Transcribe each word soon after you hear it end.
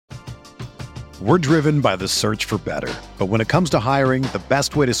We're driven by the search for better. But when it comes to hiring, the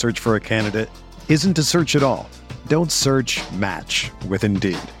best way to search for a candidate isn't to search at all. Don't search, match with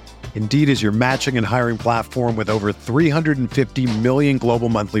Indeed. Indeed is your matching and hiring platform with over 350 million global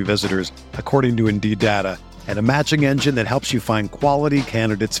monthly visitors, according to Indeed data, and a matching engine that helps you find quality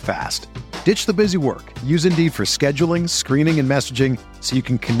candidates fast. Ditch the busy work. Use Indeed for scheduling, screening, and messaging so you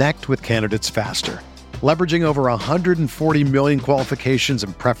can connect with candidates faster. Leveraging over 140 million qualifications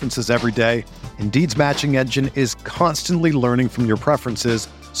and preferences every day, Indeed's matching engine is constantly learning from your preferences,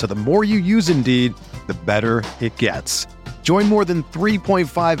 so the more you use Indeed, the better it gets. Join more than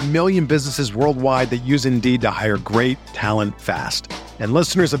 3.5 million businesses worldwide that use Indeed to hire great talent fast. And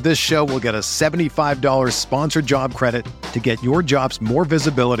listeners of this show will get a $75 sponsored job credit to get your jobs more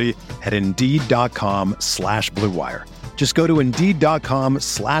visibility at Indeed.com/Blue Wire. Just go to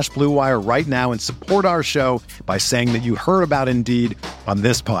Indeed.com/Blue Wire right now and support our show by saying that you heard about Indeed on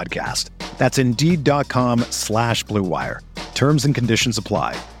this podcast. That's Indeed.com/Blue Wire. Terms and conditions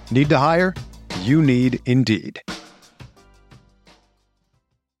apply. Need to hire? You need Indeed.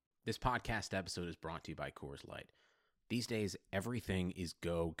 This podcast episode is brought to you by Coors Light. These days, everything is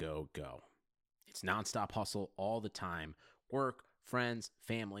go, go, go. It's nonstop hustle all the time. Work, friends,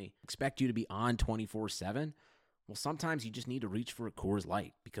 family, expect you to be on 24/7. Well, sometimes you just need to reach for a Coors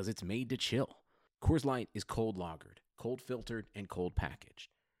Light because it's made to chill. Coors Light is cold lagered, cold filtered, and cold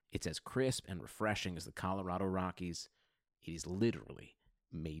packaged. It's as crisp and refreshing as the Colorado Rockies. It is literally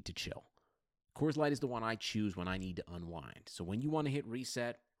made to chill. Coors Light is the one I choose when I need to unwind. So when you want to hit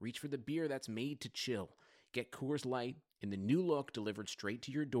reset, reach for the beer that's made to chill. Get Coors Light in the new look delivered straight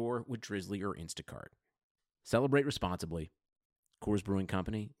to your door with Drizzly or Instacart. Celebrate responsibly. Coors Brewing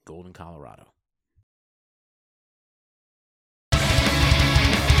Company, Golden, Colorado.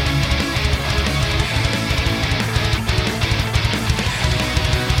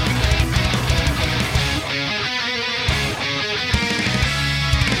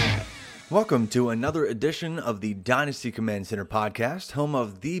 Welcome to another edition of the Dynasty Command Center podcast, home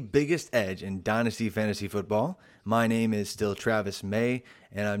of the biggest edge in Dynasty fantasy football. My name is still Travis May,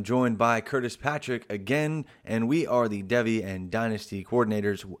 and I'm joined by Curtis Patrick again, and we are the Devy and Dynasty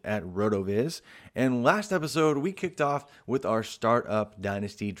coordinators at RotoViz. And last episode, we kicked off with our Startup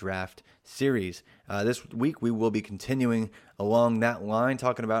Dynasty Draft series. This week, we will be continuing along that line,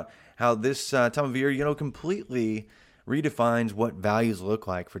 talking about how this time of year, completely redefines what values look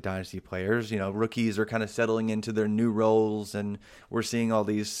like for Dynasty players. Rookies are kind of settling into their new roles, and we're seeing all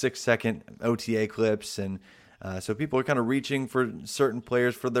these 6-second OTA clips. And so people are kind of reaching for certain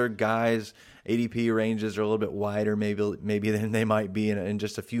players for their guys. ADP ranges are a little bit wider maybe than they might be in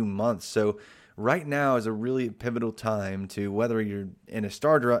just a few months. So right now is a really pivotal time to, whether you're in a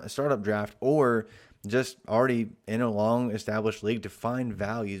startup draft or just already in a long established league, to find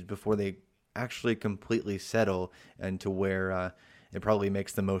values before they actually completely settle into where it probably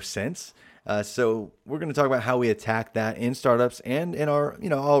makes the most sense. So we're going to talk about how we attack that in startups and in our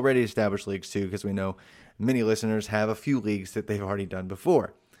already established leagues too, because we know many listeners have a few leagues that they've already done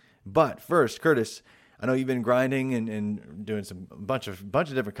before. But first, Curtis, I know you've been grinding and doing a bunch of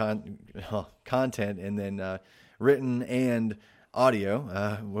different content, and then written and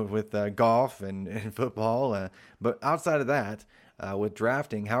audio with golf and football. But outside of that, with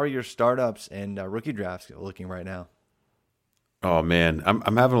drafting, how are your startups and rookie drafts looking right now? Oh man,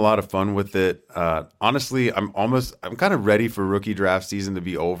 I'm having a lot of fun with it. Honestly, I'm kind of ready for rookie draft season to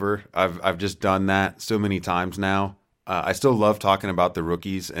be over. I've just done that so many times now. I still love talking about the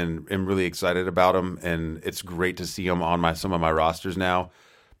rookies and am really excited about them, and it's great to see them on some of my rosters now.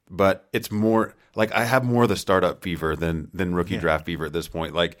 But it's more like I have more of the startup fever than rookie draft fever at this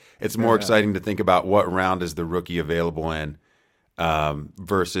point. Like, it's more exciting to think about what round is the rookie available in,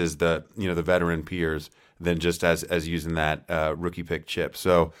 versus the veteran peers, than just as using that rookie pick chip.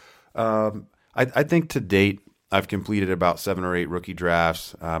 So I think to date I've completed about 7 or 8 rookie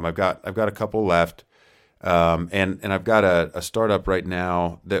drafts. I've got a couple left, and I've got a startup right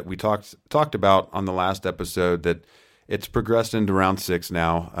now that we talked about on the last episode that it's progressed into round 6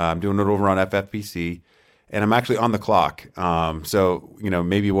 now. I'm doing it over on FFPC, and I'm actually on the clock. So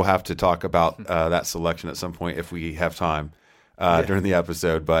maybe we'll have to talk about that selection at some point if we have time. During the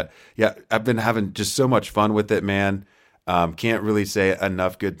episode. But yeah, I've been having just so much fun with it, man. Can't really say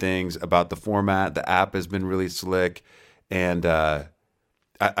enough good things about the format. The app has been really slick, and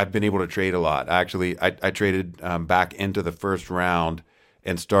I've been able to trade a lot. Actually, I traded back into the first round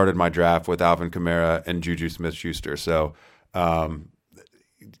and started my draft with Alvin Kamara and Juju Smith-Schuster. So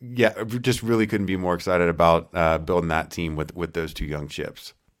yeah, just really couldn't be more excited about building that team with those 2 young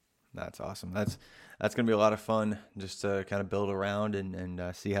chips. That's awesome. That's going to be a lot of fun just to kind of build around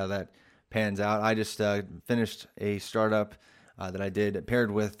and see how that pans out. I just finished a startup that I did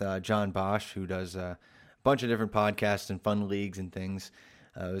paired with John Bosch, who does a bunch of different podcasts and fun leagues and things.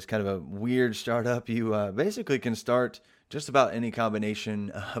 It was kind of a weird startup. You basically can start just about any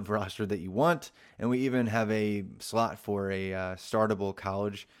combination of roster that you want, and we even have a slot for a startable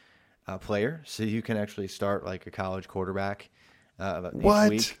college player, so you can actually start like a college quarterback each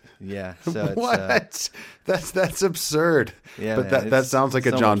week. Yeah, so what? That's absurd. Yeah, but man, that sounds like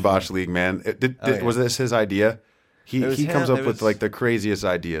a so John much Bosch fun. league, man. Yeah. Was this his idea? He comes up with like the craziest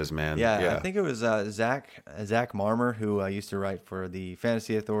ideas, man. Yeah, I think it was Zach Marmer, who used to write for the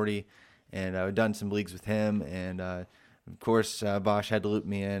Fantasy Authority, and I've done some leagues with him. And of course, Bosch had to loop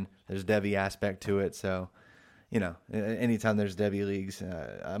me in. There's a Debbie aspect to it, so anytime there's Debbie leagues,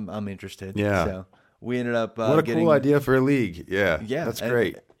 I'm interested. Yeah. So we ended up what a getting, cool idea for a league. Yeah, that's and,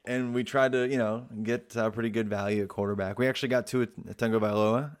 great. And we tried to get pretty good value at quarterback. We actually got Tua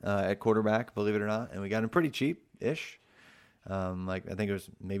Tagovailoa at quarterback, believe it or not, and we got him pretty cheap-ish. I think it was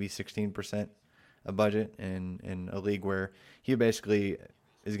maybe 16% of budget in a league where he basically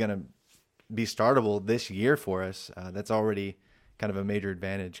is going to be startable this year for us. That's already kind of a major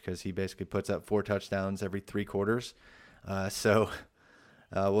advantage because he basically puts up 4 touchdowns every 3 quarters. So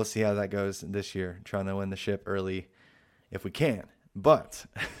we'll see how that goes this year, trying to win the ship early if we can. But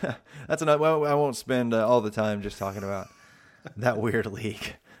that's enough. Well, I won't spend all the time just talking about that weird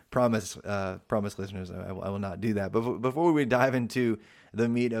league. Promise listeners, I will not do that. But before we dive into the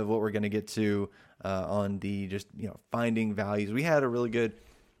meat of what we're going to get to on the just finding values, we had a really good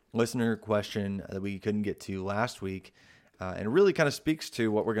listener question that we couldn't get to last week, and it really kind of speaks to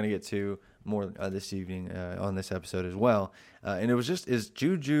what we're going to get to more this evening on this episode as well. And it was just, is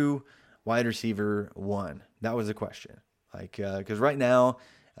Juju wide receiver 1? That was the question. Because right now,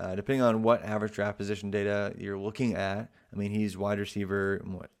 depending on what average draft position data you're looking at, I mean, he's wide receiver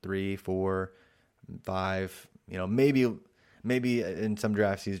 3, 4, 5. Maybe in some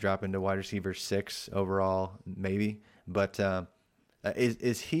drafts he's dropping to wide receiver 6 overall, maybe. But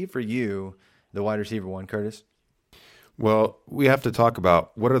is he for you the wide receiver 1, Curtis? Well, we have to talk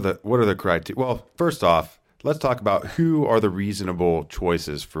about what are the criteria. Well, first off, let's talk about who are the reasonable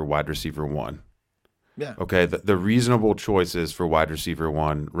choices for wide receiver 1. Yeah. Okay. The reasonable choices for wide receiver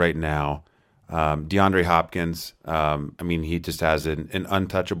 1 right now, DeAndre Hopkins. He just has an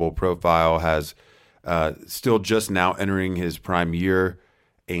untouchable profile, has still just now entering his prime year,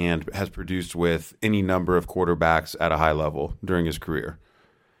 and has produced with any number of quarterbacks at a high level during his career.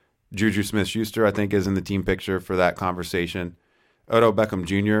 Juju Smith-Schuster, I think, is in the team picture for that conversation. Odell Beckham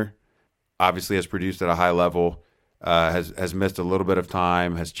Jr. obviously has produced at a high level, has missed a little bit of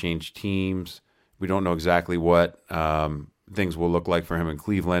time, has changed teams. We don't know exactly what things will look like for him in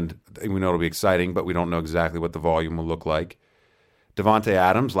Cleveland. We know it'll be exciting, but we don't know exactly what the volume will look like. Devontae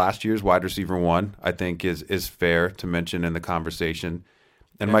Adams, last year's wide receiver 1, I think is fair to mention in the conversation.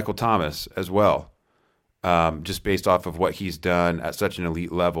 And Yeah. Michael Thomas as well, just based off of what he's done at such an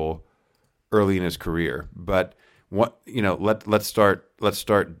elite level early in his career. But let's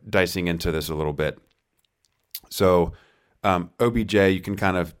start dicing into this a little bit. So OBJ, you can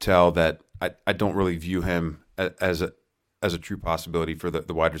kind of tell that I don't really view him as a true possibility for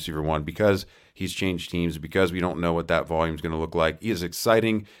the wide receiver 1 because he's changed teams, because we don't know what that volume is going to look like. As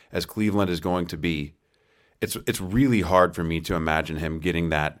exciting as Cleveland is going to be, it's really hard for me to imagine him getting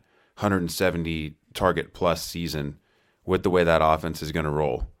that 170 target plus season with the way that offense is going to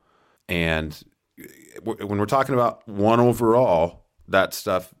roll. And when we're talking about 1 overall, that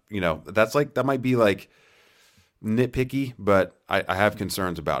stuff, that might be like nitpicky, but I have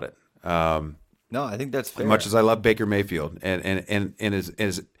concerns about it. No, I think that's fair. As much as I love Baker Mayfield and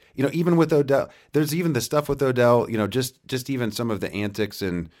is even with Odell, there's even the stuff with Odell, just even some of the antics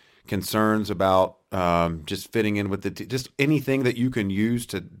and concerns about just fitting in with just anything that you can use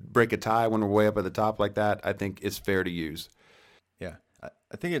to break a tie when we're way up at the top like that, I think is fair to use. Yeah.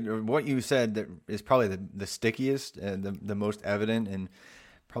 I think what you said that is probably the stickiest and the most evident and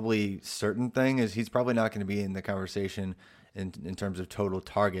probably certain thing is he's probably not going to be in the conversation in terms of total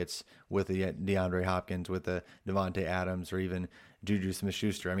targets with the DeAndre Hopkins, with the Devontae Adams, or even Juju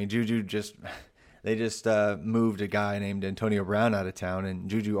Smith-Schuster. I mean, Juju they just moved a guy named Antonio Brown out of town, and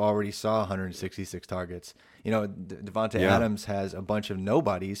Juju already saw 166 targets. Devontae Adams has a bunch of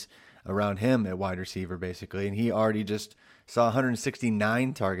nobodies around him at wide receiver, basically, and he already just saw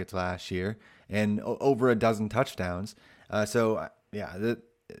 169 targets last year and over a dozen touchdowns.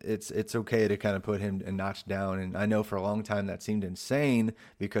 It's okay to kind of put him a notch down. And I know for a long time that seemed insane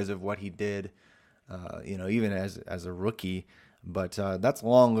because of what he did, even as a rookie. But that's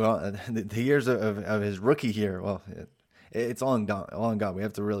long gone. The years of his rookie year, well, it's long gone. We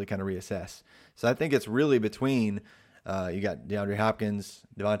have to really kind of reassess. So I think it's really between you got DeAndre Hopkins,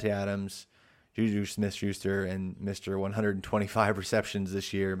 Devontae Adams, Juju Smith-Schuster, and Mr. 125 receptions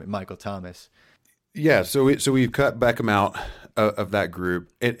this year, Michael Thomas. Yeah, so we've cut Beckham out of that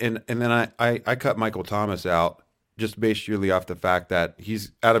group, and then I cut Michael Thomas out just based purely off the fact that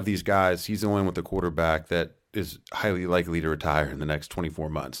he's out of these guys, he's the one with the quarterback that is highly likely to retire in the next 24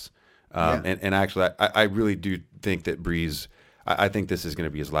 months. And actually, I really do think that Breeze, I think this is going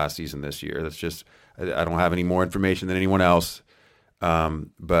to be his last season this year. That's just, I don't have any more information than anyone else,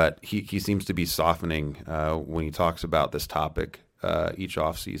 but he seems to be softening when he talks about this topic each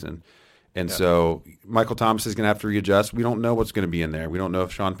offseason. And so Michael Thomas is going to have to readjust. We don't know what's going to be in there. We don't know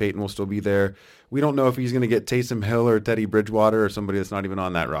if Sean Payton will still be there. We don't know if he's going to get Taysom Hill or Teddy Bridgewater or somebody that's not even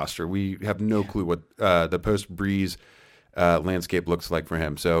on that roster. We have no clue what the post-Breeze landscape looks like for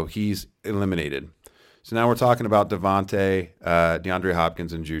him. So he's eliminated. So now we're talking about Devontae, DeAndre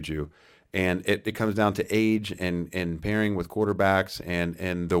Hopkins, and Juju. And it comes down to age and pairing with quarterbacks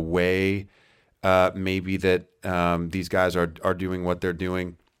and the way maybe that these guys are doing what they're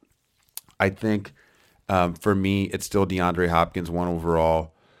doing. I think for me, it's still DeAndre Hopkins, 1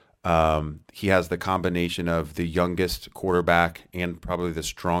 overall. He has the combination of the youngest quarterback and probably the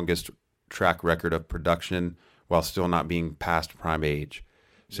strongest track record of production while still not being past prime age.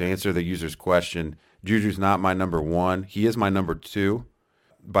 So to answer the user's question, Juju's not my number 1. He is my number 2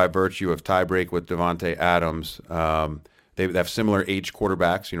 by virtue of tiebreak with Devontae Adams. They have similar age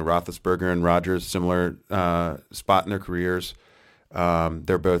quarterbacks, Roethlisberger and Rodgers, similar spot in their careers.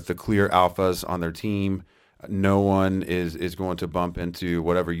 They're both the clear alphas on their team. No one is going to bump into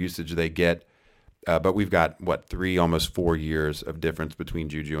whatever usage they get. But we've got, 3, almost 4 years of difference between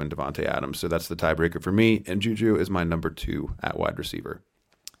Juju and Devontae Adams. So that's the tiebreaker for me. And Juju is my number 2 at wide receiver.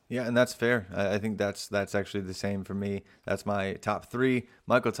 Yeah, and that's fair. I think that's actually the same for me. That's my top 3.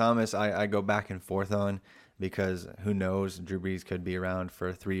 Michael Thomas, I go back and forth on because who knows? Drew Brees could be around for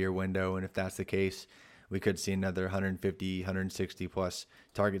a 3-year window. And if that's the case, we could see another 150, 160-plus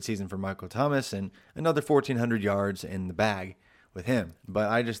target season for Michael Thomas and another 1,400 yards in the bag with him. But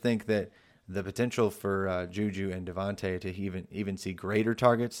I just think that the potential for Juju and Devontae to even see greater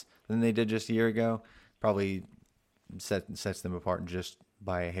targets than they did just a year ago probably sets them apart just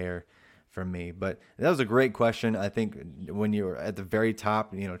by a hair from me. But that was a great question. I think when you're at the very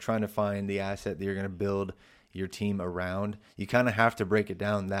top, trying to find the asset that you're going to build your team around, you kind of have to break it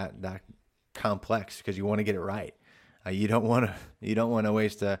down that complex because you want to get it right. You don't want to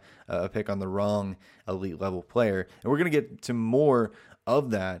waste a pick on the wrong elite level player. And we're going to get to more of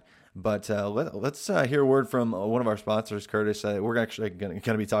that. But let's hear a word from one of our sponsors, Curtis. We're actually going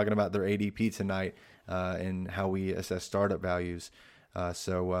to be talking about their ADP tonight and how we assess startup values.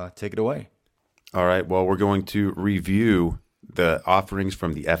 So take it away. All right. Well, we're going to review the offerings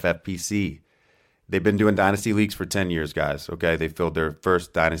from the FFPC. They've been doing Dynasty Leagues for 10 years, guys, okay? They filled their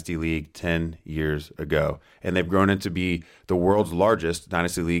first Dynasty League 10 years ago, and they've grown into be the world's largest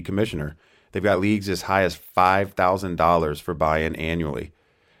Dynasty League commissioner. They've got leagues as high as $5,000 for buy-in annually.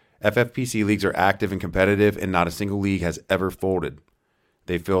 FFPC leagues are active and competitive, and not a single league has ever folded.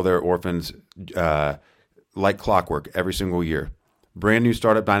 They fill their orphans like clockwork every single year. Brand new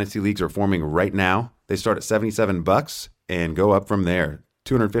startup Dynasty Leagues are forming right now. They start at $77 and go up from there.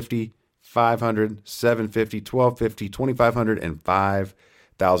 $250, $500, $750, $1,250, $2,500, and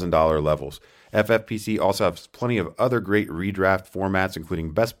 $5,000 levels. FFPC also has plenty of other great redraft formats,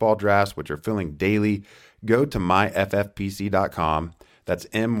 including best ball drafts, which are filling daily. Go to myffpc.com. That's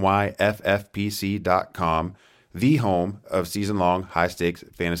myffpc.com, the home of season-long high-stakes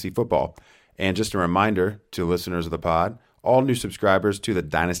fantasy football. And just a reminder to listeners of the pod, all new subscribers to the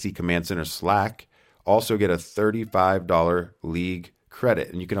Dynasty Command Center Slack also get a $35 league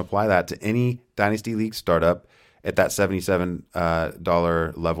credit, and you can apply that to any Dynasty League startup at that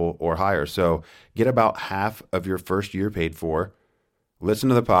 $77 level or higher. So get about half of your first year paid for. Listen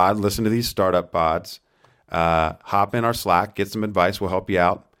to the pod, listen to these startup pods, hop in our Slack, get some advice, we'll help you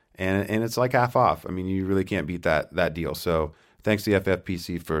out, and it's like half off. I mean, you really can't beat that deal. So thanks to the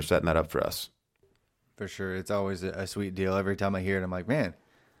FFPC for setting that up for us. For sure. It's always a sweet deal. Every time I hear it, I'm like, man,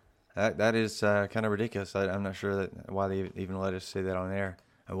 that is kind of ridiculous. I'm not sure why they even let us say that on air,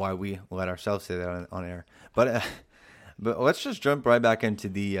 and why we let ourselves say that on air. But let's just jump right back into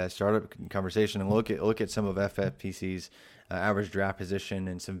the startup conversation and look at some of FFPC's average draft position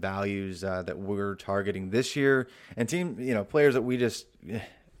and some values that we're targeting this year, and players that we just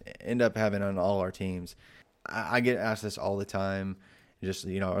end up having on all our teams. I get asked this all the time. Just,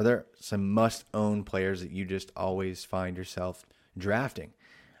 are there some must-own players that you just always find yourself drafting?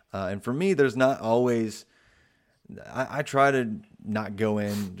 And for me, there's not always I try to not go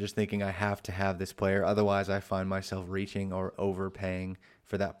in just thinking I have to have this player. Otherwise, I find myself reaching or overpaying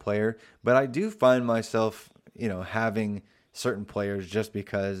for that player. But I do find myself, having certain players just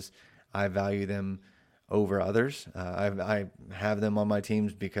because I value them over others. I have them on my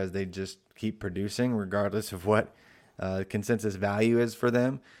teams because they just keep producing regardless of what consensus value is for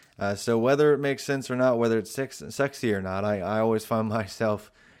them. So whether it makes sense or not, whether it's sexy or not, I always find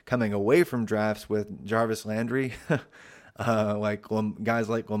myself coming away from drafts with Jarvis Landry, like guys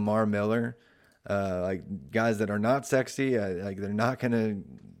like Lamar Miller, like guys that are not sexy. Like they're not going to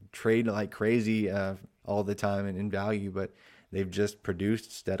trade like crazy all the time and in value, but they've just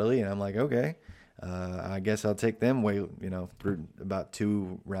produced steadily. And I'm like, okay, I guess I'll take them about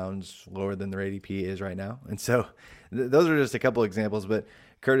 2 rounds lower than their ADP is right now. And so those are just a couple examples. But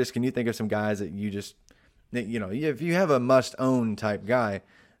Curtis, can you think of some guys that you just, if you have a must own type guy,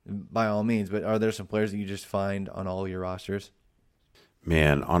 by all means, but are there some players that you just find on all your rosters?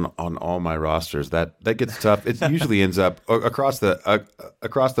 Man, on all my rosters, that gets tough. It usually ends up across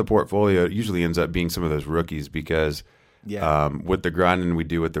the portfolio. It usually ends up being some of those rookies because with the grinding we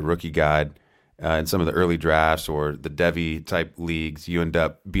do with the rookie guide and some of the early drafts or the Devy type leagues, you end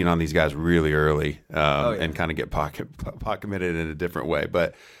up being on these guys really early and kind of get pocket committed in a different way.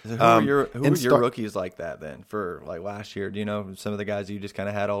 But so who are your rookies like that then for like last year? Do you know some of the guys you just kind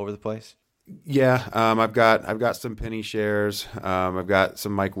of had all over the place? Yeah, I've got some Penny shares. I've got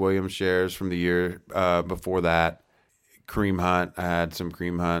some Mike Williams shares from the year before that. Kareem Hunt, I had some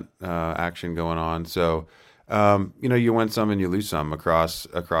Kareem Hunt action going on. So, you win some and you lose some across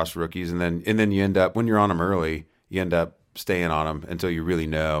rookies, and then you end up, when you're on them early, you end up staying on them until you really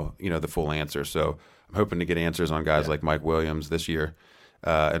know the full answer. So I'm hoping to get answers on guys like Mike Williams this year,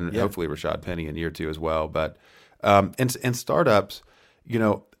 and hopefully Rashad Penny in year 2 as well. But and startups,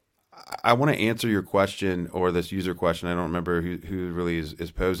 I want to answer your question or this user question. I don't remember who really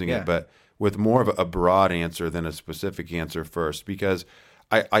is posing it, but with more of a broad answer than a specific answer first, because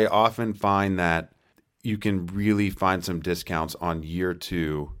I often find that you can really find some discounts on year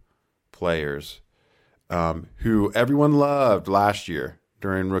 2 players who everyone loved last year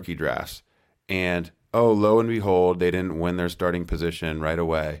during rookie drafts. And, lo and behold, they didn't win their starting position right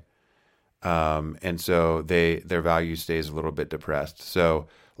away. And so their value stays a little bit depressed. So,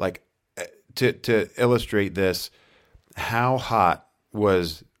 like, to illustrate this, how hot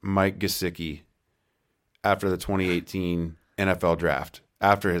was Mike Gesicki after the 2018 NFL draft?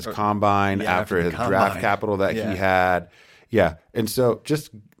 After his combine, after his draft capital that he had. Yeah. And so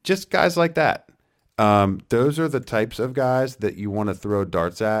just guys like that. Those are the types of guys that you want to throw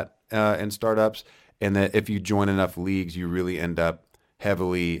darts at in startups. And that if you join enough leagues, you really end up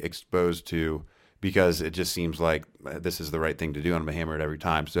heavily exposed to, because it just seems like this is the right thing to do. I'm going to hammer it every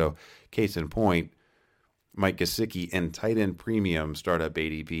time. So case in point, Mike Gesicki in tight end premium startup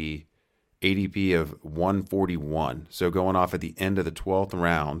ADP of 141. So going off at the end of the 12th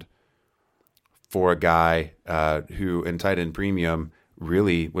round for a guy who in tight end premium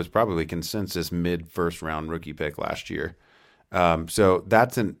really was probably consensus mid-first round rookie pick last year. So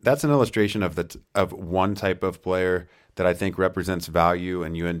that's an illustration of one type of player that I think represents value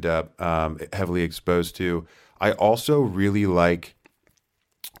and you end up heavily exposed to. I also really like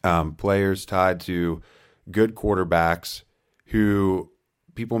players tied to good quarterbacks who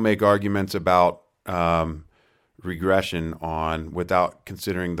people make arguments about regression on without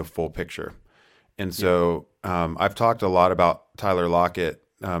considering the full picture. And so I've talked a lot about Tyler Lockett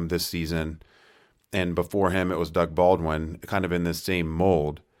this season, and before him it was Doug Baldwin, kind of in the same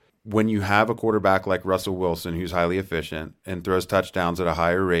mold. When you have a quarterback like Russell Wilson who's highly efficient and throws touchdowns at a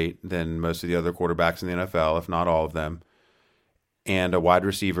higher rate than most of the other quarterbacks in the NFL, if not all of them, and a wide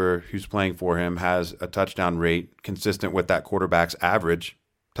receiver who's playing for him has a touchdown rate consistent with that quarterback's average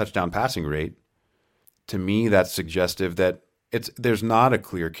touchdown passing rate, to me that's suggestive that there's not a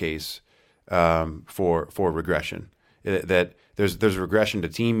clear case for regression. That there's regression to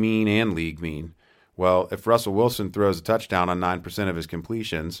team mean and league mean. Well, if Russell Wilson throws a touchdown on 9% of his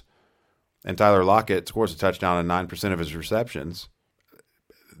completions and Tyler Lockett scores a touchdown on 9% of his receptions,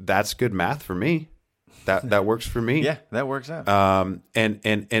 that's good math for me. That works for me. Yeah, that works out.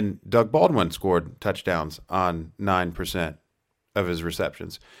 And Doug Baldwin scored touchdowns on 9% of his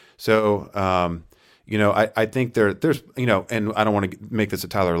receptions. So, I think there's, and I don't want to make this a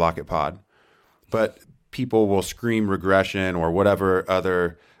Tyler Lockett pod, but people will scream regression or whatever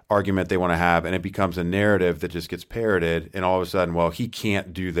other argument they want to have, and it becomes a narrative that just gets parroted, and all of a sudden, well, he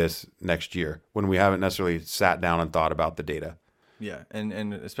can't do this next year when we haven't necessarily sat down and thought about the data. Yeah,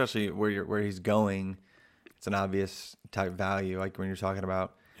 and especially where he's going, it's an obvious type value, like when you're talking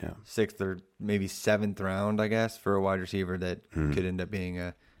about 6th or maybe 7th round, I guess, for a wide receiver that could end up being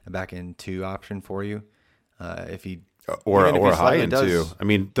a back end 2 option for you. If he or even if he high end does, 2. I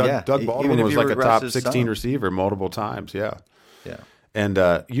mean, Doug Baldwin was like a top 16 receiver multiple times. Yeah. And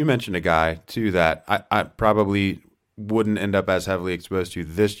you mentioned a guy too that I probably wouldn't end up as heavily exposed to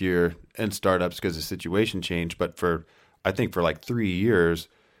this year in startups because the situation changed. But I think for like 3 years,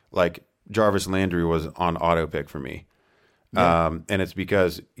 like Jarvis Landry was on auto pick for me. Yeah. And it's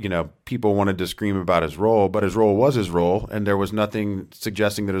because, people wanted to scream about his role, but his role was his role, and there was nothing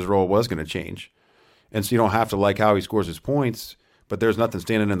suggesting that his role was going to change. And so you don't have to like how he scores his points, but there's nothing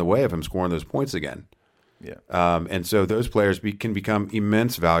standing in the way of him scoring those points again. Yeah. And so those players can become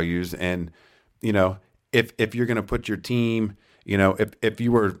immense values. And, if you're going to put your team, if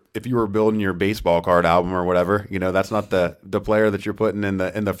you were building your baseball card album or whatever, that's not the player that you're putting in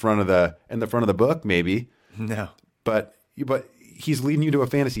the front of the book, maybe. No. But he's leading you to a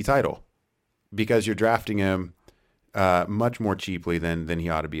fantasy title because you're drafting him much more cheaply than he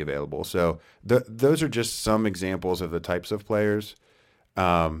ought to be available. So those are just some examples of the types of players.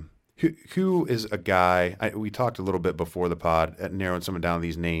 Who is a guy, we talked a little bit before the pod at narrowing some down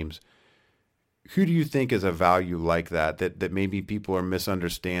these names. Who do you think is a value like that maybe people are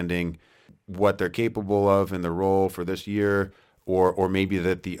misunderstanding what they're capable of in the role for this year, or maybe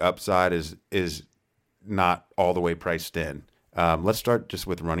that the upside is not all the way priced in? Let's start just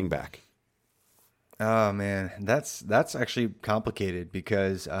with running back. Oh man, that's actually complicated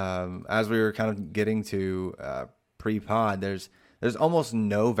because as we were kind of getting to pre-pod, there's almost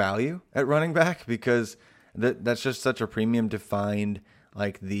no value at running back because that's just such a premium to find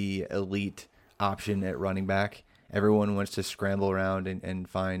like the elite option at running back. Everyone wants to scramble around and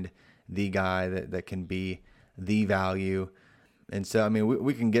find the guy that can be the value. And so, I mean,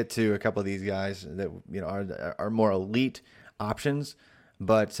 we can get to a couple of these guys that are more elite options,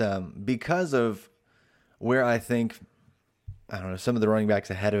 but because of where I think, I don't know, some of the running backs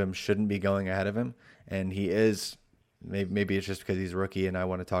ahead of him shouldn't be going ahead of him, and he is, maybe it's just because he's a rookie and I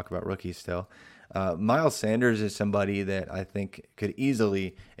want to talk about rookies still. Miles Sanders is somebody that I think could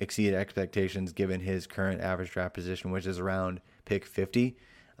easily exceed expectations given his current average draft position, which is around pick 50.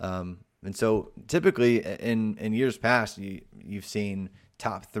 And so typically in years past, you've seen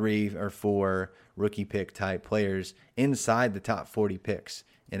top 3 or 4 rookie pick type players inside the top 40 picks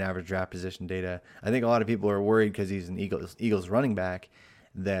in average draft position data. I think a lot of people are worried because he's an Eagles running back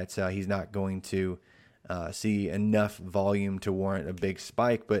that he's not going to see enough volume to warrant a big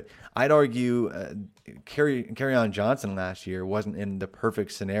spike. But I'd argue Kerryon Johnson last year wasn't in the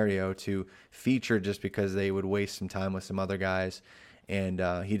perfect scenario to feature just because they would waste some time with some other guys. And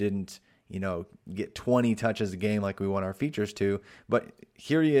he didn't, get 20 touches a game like we want our features to. But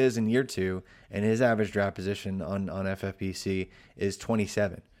here he is in year 2, and his average draft position on FFPC is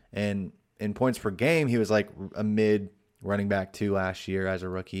 27. And in points per game, he was like a mid running back 2 last year as a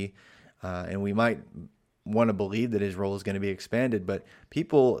rookie. And we might want to believe that his role is going to be expanded, but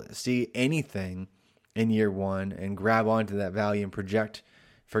people see anything in year 1 and grab onto that value and project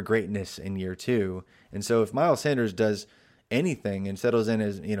for greatness in year 2. And so if Miles Sanders does anything and settles in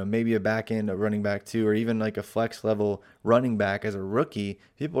as, maybe a back end, a running back 2, or even like a flex level running back as a rookie,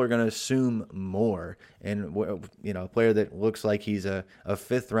 people are going to assume more. And, a player that looks like he's a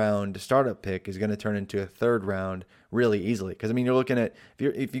 5th round startup pick is going to turn into a 3rd round really easily. Because, you're looking at,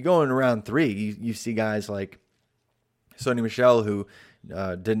 if you go in round 3, you see guys like Sonny Michel, who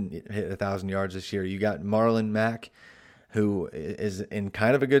didn't hit 1,000 yards this year. You got Marlon Mack, who is in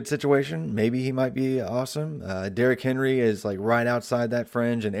kind of a good situation. Maybe he might be awesome. Derrick Henry is like right outside that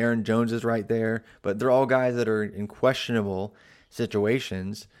fringe, and Aaron Jones is right there. But they're all guys that are in questionable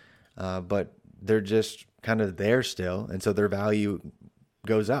situations, but they're just kind of there still, and so their value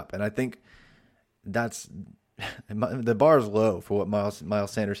goes up. And I think that's the bar is low for what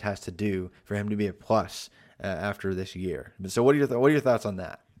Miles Sanders has to do for him to be a plus after this year. So what are your thoughts on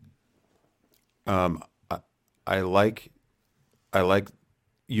that? I like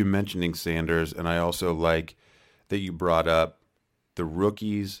you mentioning Sanders, and I also like that you brought up the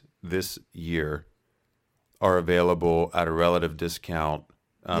rookies this year are available at a relative discount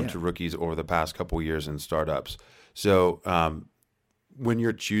to rookies over the past couple of years in startups. So when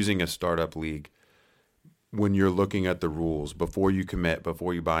you're choosing a startup league, when you're looking at the rules, before you commit,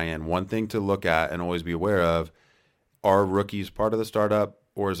 before you buy in, one thing to look at and always be aware of, are rookies part of the startup,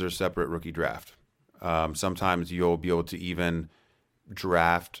 or is there a separate rookie draft? Sometimes you'll be able to even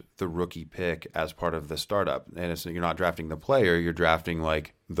draft the rookie pick as part of the startup. And you're not drafting the player, you're drafting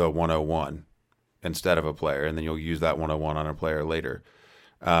like the 101 instead of a player. And then you'll use that 101 on a player later.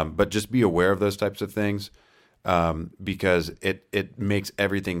 But just be aware of those types of things. because it makes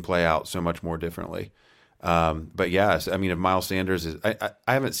everything play out so much more differently. But yes, I mean, if Miles Sanders is, I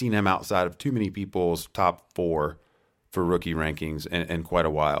haven't seen him outside of too many people's top 4 for rookie rankings in quite a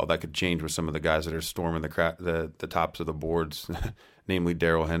while. That could change with some of the guys that are storming the tops of the boards, namely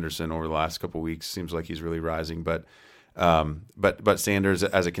Darrell Henderson over the last couple of weeks. Seems like he's really rising, but Sanders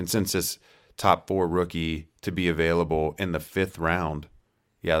as a consensus top 4 rookie to be available in the 5th round.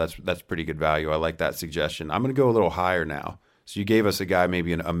 Yeah, that's pretty good value. I like that suggestion. I'm going to go a little higher now. So you gave us a guy,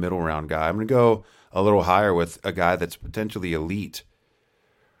 maybe a middle round guy. I'm going to go a little higher with a guy that's potentially elite.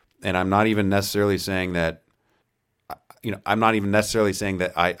 And I'm not even necessarily saying that,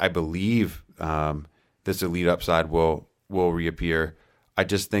 I believe this elite upside will reappear. I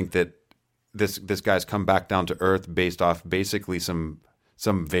just think that this guy's come back down to earth based off basically some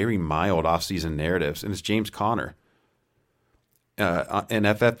very mild offseason narratives, and it's James Conner. In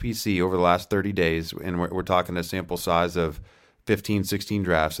FFPC over the last 30 days, and we're talking a sample size of 15, 16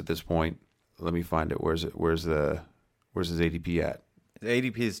 drafts at this point. Let me find it. Where's his ADP at? The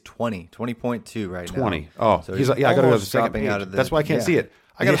ADP is 20.2 right 20. now. Oh, so he's like, I got to go to the second dropping page. out of That's why I can't see it.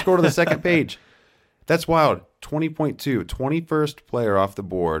 I got to scroll to the second page. That's wild. 20.2, 21st player off the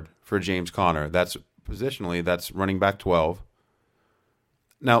board for James Conner. That's positionally, that's running back 12.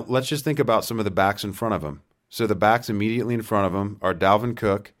 Now, let's just think about some of the backs in front of him. So the backs immediately in front of him are Dalvin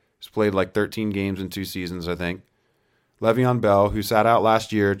Cook, who's played like 13 games in 2 seasons, I think. Le'Veon Bell, who sat out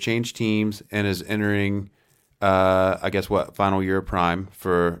last year, changed teams, and is entering, final year of prime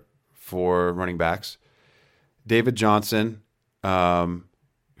for running backs. David Johnson,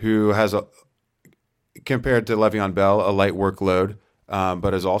 who has, compared to Le'Veon Bell, a light workload,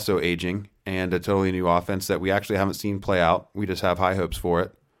 but is also aging, and a totally new offense that we actually haven't seen play out. We just have high hopes for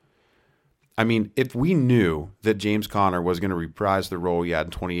it. I mean, if we knew that James Conner was going to reprise the role he had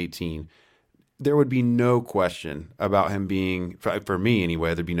in 2018, there would be no question about him being, for me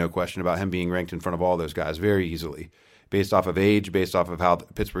anyway, there'd be no question about him being ranked in front of all those guys very easily, based off of age, based off of how the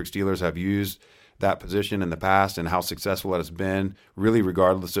Pittsburgh Steelers have used that position in the past and how successful it has been, really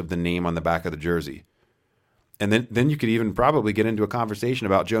regardless of the name on the back of the jersey. And then you could even probably get into a conversation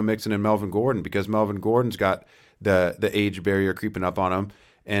about Joe Mixon and Melvin Gordon, because Melvin Gordon's got the age barrier creeping up on him.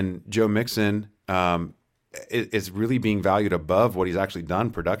 And Joe Mixon is really being valued above what he's actually done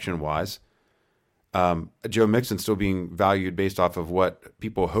production-wise. Joe Mixon's still being valued based off of what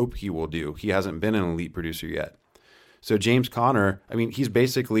people hope he will do. He hasn't been an elite producer yet. So James Conner, I mean, he's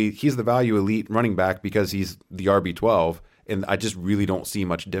the value elite running back because he's the RB12, and I just really don't see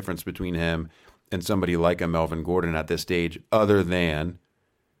much difference between him and somebody like a Melvin Gordon at this stage, other than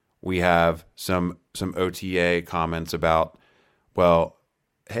we have some OTA comments about, well,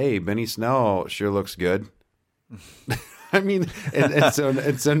 hey, Benny Snell sure looks good. I mean, and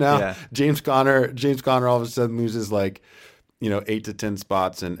so now yeah. James Conner all of a sudden loses 8 to 10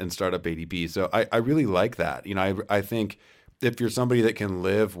 spots and startup ADP. So I really like that. I think if you're somebody that can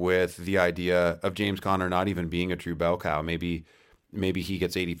live with the idea of James Conner not even being a true bell cow, maybe he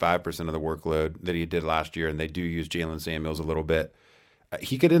gets 85% of the workload that he did last year, and they do use Jalen Samuels a little bit.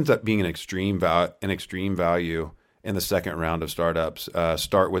 He could end up being an extreme value in the second round of startups.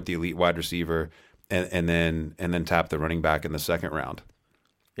 Start with the elite wide receiver, and then tap the running back in the second round.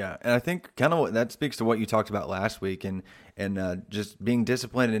 Yeah, and I think kind of that speaks to what you talked about last week, and just being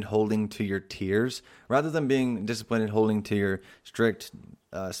disciplined in holding to your tiers rather than being disciplined in holding to your strict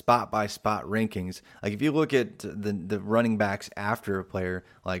spot by spot rankings. Like if you look at the running backs after a player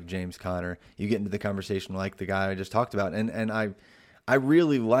like James Conner, you get into the conversation like the guy I just talked about, and I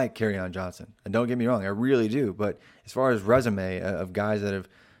really like Kerryon Johnson, and don't get me wrong, I really do. But as far as resume of guys that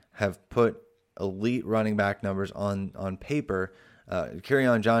have put elite running back numbers on paper,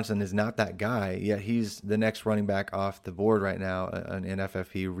 Kerryon Johnson is not that guy, yet he's the next running back off the board right now in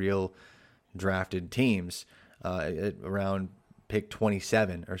FFP real drafted teams around pick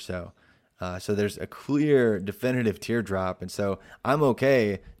 27 or so. So there's a clear, definitive teardrop, and so I'm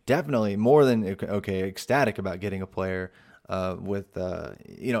definitely more than ecstatic about getting a player with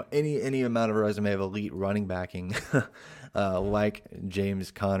any amount of resume of elite running backing like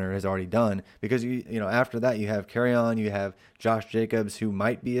James Conner has already done, because after that you have Kerryon, you have Josh Jacobs, who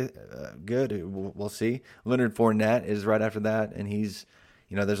might be good. We'll see. Leonard Fournette is right after that, and he's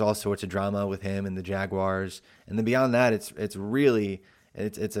there's all sorts of drama with him and the Jaguars, and then beyond that it's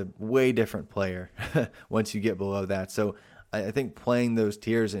a way different player once you get below that. So I think playing those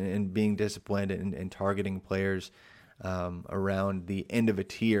tiers and being disciplined and targeting players around the end of a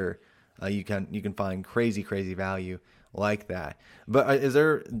tier, you can find crazy value like that. But is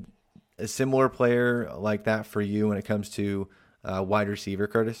there a similar player like that for you when it comes to wide receiver,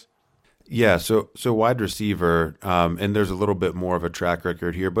 Curtis? Yeah, so wide receiver, and there's a little bit more of a track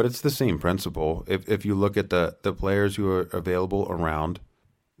record here, but it's the same principle. If you look at the players who are available around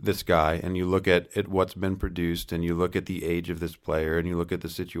this guy, and you look at what's been produced, and you look at the age of this player, and you look at the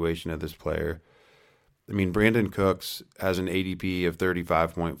situation of this player, I mean, Brandon Cooks has an ADP of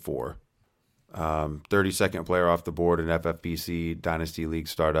 35.4, 32nd player off the board in FFPC Dynasty League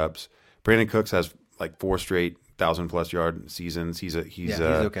startups. Brandon Cooks has like 4 straight 1,000+ yard seasons. He's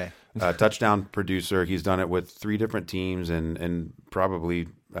okay. A touchdown producer. He's done it with 3 different teams and probably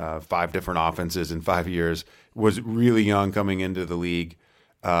 5 different offenses in 5 years. Was really young coming into the league.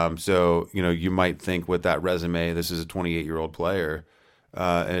 So, you might think with that resume, this is a 28-year-old player,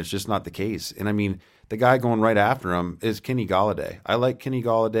 and it's just not the case. And I mean, the guy going right after him is Kenny Golladay. I like Kenny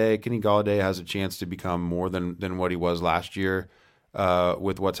Golladay. Kenny Golladay has a chance to become more than what he was last year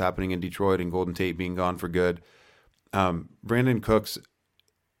with what's happening in Detroit and Golden Tate being gone for good. Brandon Cooks,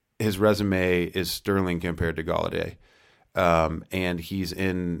 his resume is sterling compared to Golladay, and he's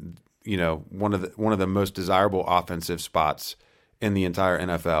in one of the most desirable offensive spots in the entire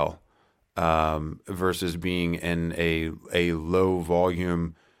NFL, versus being in a low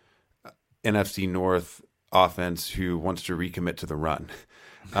volume NFC North offense who wants to recommit to the run.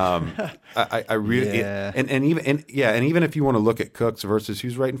 I really even if you want to look at Cooks versus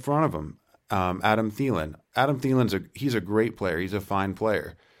who's right in front of him. Adam Thielen. Adam Thielen's he's a great player. He's a fine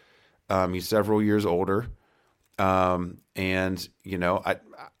player. He's several years older, and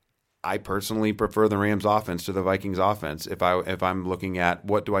I personally prefer the Rams offense to the Vikings offense. If I'm looking at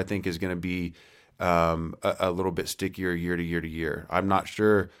what do I think is going to be a little bit stickier year to year. I'm not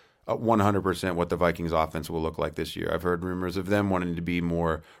sure 100% what the Vikings offense will look like this year. I've heard rumors of them wanting to be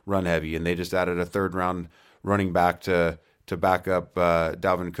more run heavy, and they just added a 3rd round running back to back up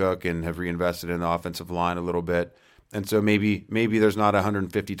Dalvin Cook and have reinvested in the offensive line a little bit. And so maybe there's not a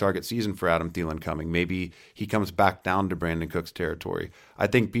 150 target season for Adam Thielen coming. Maybe he comes back down to Brandon Cooks territory. I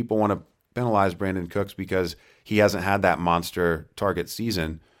think people want to penalize Brandon Cooks because he hasn't had that monster target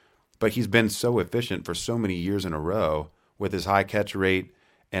season, but he's been so efficient for so many years in a row with his high catch rate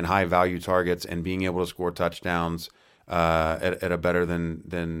and high value targets and being able to score touchdowns at a better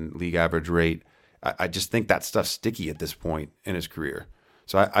than league average rate. I just think that stuff's sticky at this point in his career.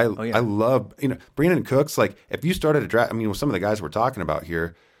 So I love, Brandon Cooks. Like if you started a draft, I mean, with some of the guys we're talking about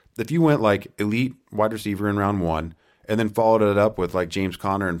here, if you went like elite wide receiver in round 1 and then followed it up with like James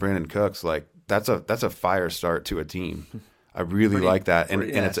Conner and Brandon Cooks, like that's a fire start to a team. I really like that, and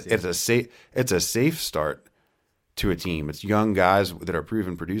it's a safe start to a team. It's young guys that are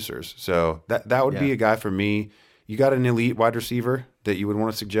proven producers. So that would be a guy for me. You got an elite wide receiver that you would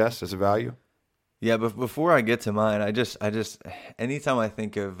want to suggest as a value? Yeah, but before I get to mine, I just anytime I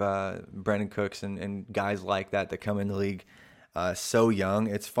think of Brandon Cooks and guys like that come in the league so young,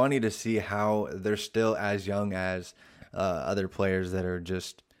 it's funny to see how they're still as young as other players that are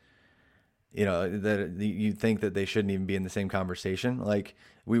just, that you think that they shouldn't even be in the same conversation. Like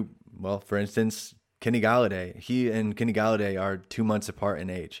for instance, Kenny Golladay. He and Kenny Golladay are 2 months apart in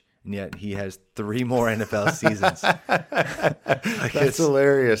age, and yet he has 3 more NFL seasons. That's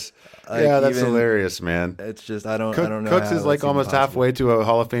hilarious. That's hilarious, man. It's just I don't know. Cooks is like almost halfway to a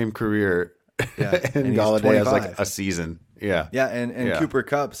Hall of Fame career, and Golladay has like a season. Yeah, and Cooper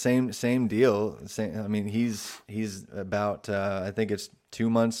Kupp, same deal. I mean, he's about I think it's 2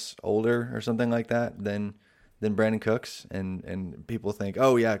 months older or something like that than Brandon Cooks, and people think,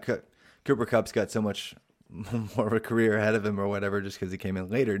 oh yeah, Cooper Kupp's got so much more of a career ahead of him or whatever just because he came in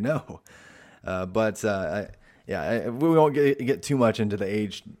later. No, but we won't get too much into the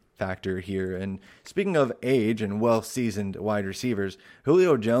age factor here. And speaking of age and well-seasoned wide receivers,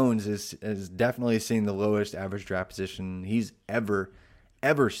 Julio Jones is definitely seeing the lowest average draft position he's ever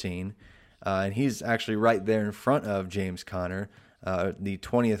seen, and he's actually right there in front of James Conner, the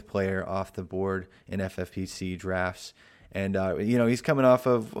 20th player off the board in FFPC drafts. And, he's coming off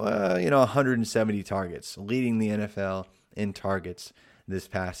of, 170 targets, leading the NFL in targets this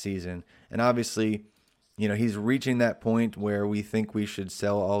past season. And obviously, he's reaching that point where we think we should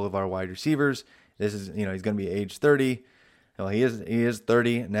sell all of our wide receivers. This is, he's going to be age 30. Well, he is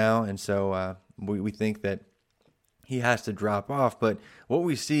 30 now. And so we think that he has to drop off. But what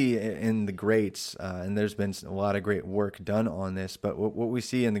we see in the greats, and there's been a lot of great work done on this, but what we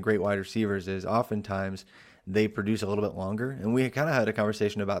see in the great wide receivers is oftentimes they produce a little bit longer. And we kind of had a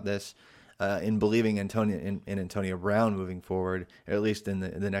conversation about this in believing in Antonio Brown moving forward, at least in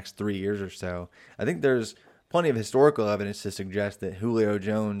the next 3 years or so. I think there's plenty of historical evidence to suggest that Julio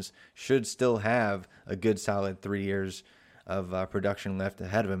Jones should still have a good solid 3 years of production left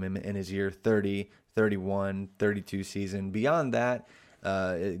ahead of him in his year 30, 31, 32 season. Beyond that,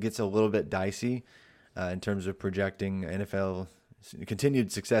 it gets a little bit dicey in terms of projecting NFL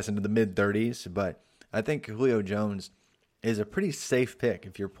continued success into the mid-30s. But I think Julio Jones is a pretty safe pick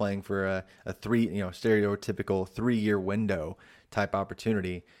if you're playing for a stereotypical 3-year window type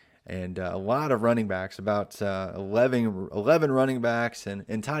opportunity. And a lot of running backs, about 11 running backs,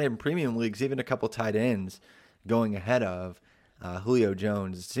 and tight end premium leagues, even a couple tight ends going ahead of Julio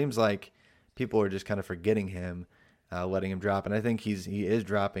Jones. It seems like people are just kind of forgetting him, letting him drop. And I think he is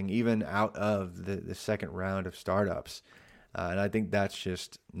dropping even out of the second round of startups. And I think that's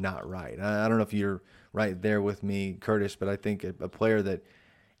just not right. I don't know if you're right there with me, Curtis, but I think a player that,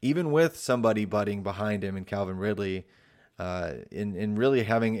 even with somebody butting behind him in Calvin Ridley, in really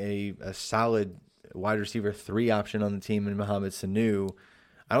having a solid wide receiver 3 option on the team in Mohamed Sanu,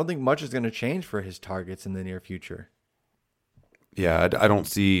 I don't think much is going to change for his targets in the near future. Yeah, I don't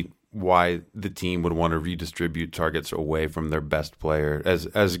see why the team would want to redistribute targets away from their best player.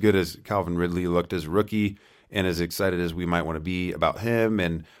 As good as Calvin Ridley looked as rookie, and as excited as we might want to be about him,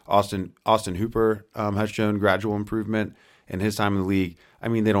 and Austin Hooper has shown gradual improvement in his time in the league. I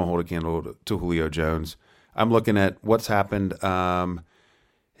mean, they don't hold a candle to Julio Jones. I'm looking at what's happened.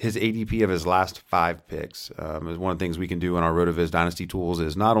 His ADP of his last 5 picks is one of the things we can do in our RotoViz Dynasty tools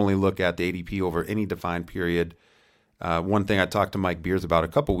is not only look at the ADP over any defined period. One thing I talked to Mike Beers about a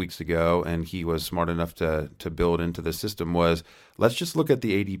couple weeks ago, and he was smart enough to build into the system, was let's just look at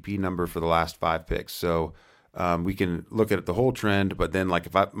the ADP number for the last 5 picks. So we can look at the whole trend, but then like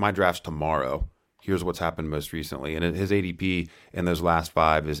if my draft's tomorrow, here's what's happened most recently. And his ADP in those last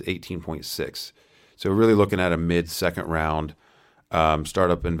 5 is 18.6. So we're really looking at a mid-second round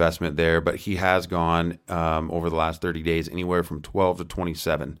startup investment there, but he has gone over the last 30 days anywhere from 12 to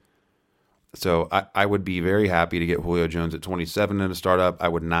 27. So I would be very happy to get Julio Jones at 27 in a startup. I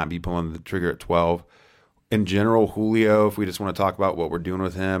would not be pulling the trigger at 12. In general, Julio, if we just want to talk about what we're doing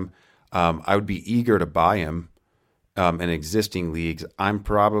with him, I would be eager to buy him in existing leagues. I'm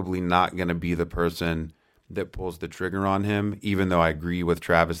probably not going to be the person that pulls the trigger on him, even though I agree with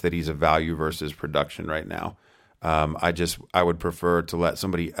Travis that he's a value versus production right now. I would prefer to let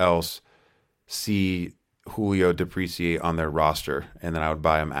somebody else see Julio depreciate on their roster, and then I would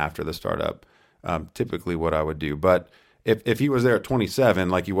buy him after the startup. Typically what I would do. But if he was there at 27,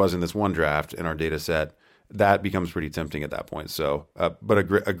 like he was in this one draft in our data set, that becomes pretty tempting at that point. So, but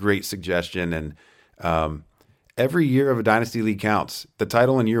a great suggestion. And every year of a dynasty league counts. The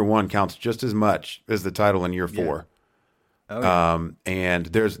title in year 1 counts just as much as the title in year 4. Yeah. Oh, yeah. And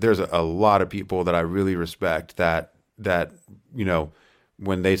there's a lot of people that I really respect that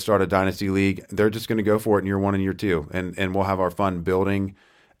when they start a dynasty league, they're just going to go for it in year 1 and year 2, and we'll have our fun building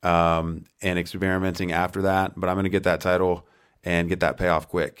and experimenting after that. But I'm going to get that title and get that payoff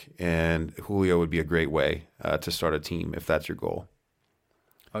quick. And Julio would be a great way to start a team if that's your goal.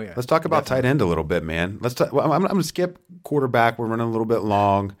 Oh yeah. Let's talk about tight end a little bit, man. I'm going to skip quarterback. We're running a little bit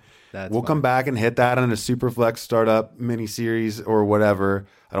long. We'll come back and hit that in a super flex startup mini series or whatever.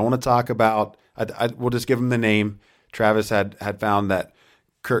 I don't want to talk about. We'll just give him the name. Travis had found that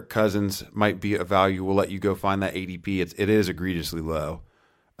Kirk Cousins might be a value. We'll let you go find that ADP. It is egregiously low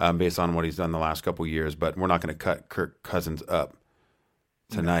based on what he's done the last couple of years, but we're not going to cut Kirk Cousins up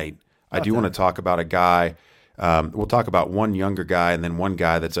tonight. No, I do want to talk about a guy. We'll talk about one younger guy and then one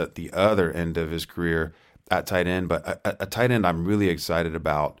guy that's at the other end of his career at tight end. But a tight end I'm really excited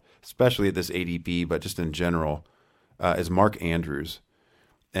about, especially at this ADP, but just in general, is Mark Andrews.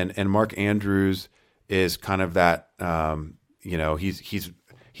 And Mark Andrews is kind of that,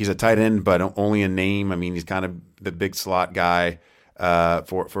 he's a tight end, but only a name. I mean, he's kind of the big slot guy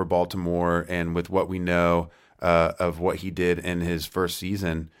for Baltimore. And with what we know of what he did in his first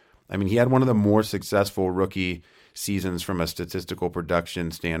season, I mean, he had one of the more successful rookie seasons from a statistical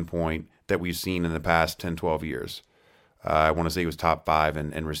production standpoint that we've seen in the past 10, 12 years. I want to say he was top 5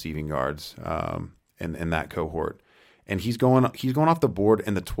 in receiving yards in that cohort. And he's going off the board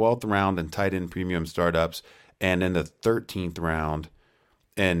in the 12th round in tight end premium startups and in the 13th round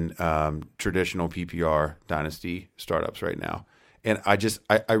in traditional PPR dynasty startups right now. And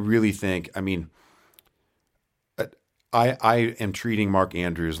I really think, I mean, I am treating Mark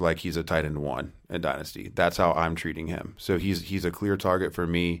Andrews like he's a tight end 1 in dynasty. That's how I'm treating him. So he's a clear target for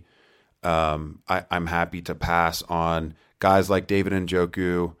me. I'm happy to pass on guys like David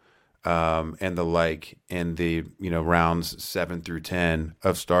Njoku and the like in the rounds 7 through 10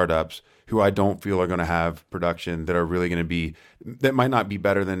 of startups who I don't feel are going to have production that are really going to be, that might not be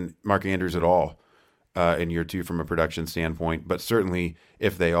better than Mark Andrews at all in year 2 from a production standpoint. But certainly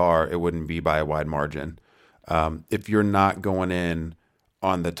if they are, it wouldn't be by a wide margin. If you're not going in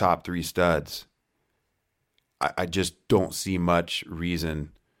on the top 3 studs, I just don't see much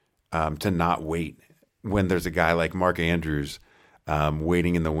reason to not wait when there's a guy like Mark Andrews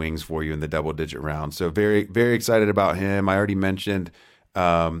waiting in the wings for you in the double-digit round. So very, very excited about him. I already mentioned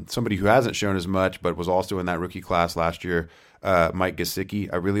somebody who hasn't shown as much but was also in that rookie class last year, Mike Gesicki.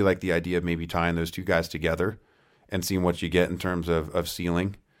 I really like the idea of maybe tying those two guys together and seeing what you get in terms of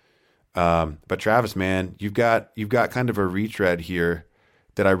ceiling. But Travis, man, you've got kind of a retread here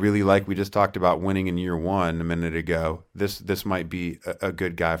that I really like. We just talked about winning in year one a minute ago. This might be a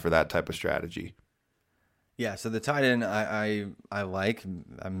good guy for that type of strategy. Yeah, so the tight end I like,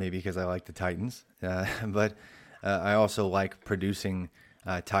 maybe because I like the Titans, but I also like producing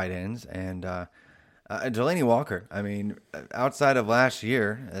tight ends. And Delanie Walker, I mean, outside of last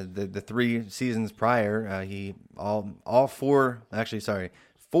year, the 3 seasons prior,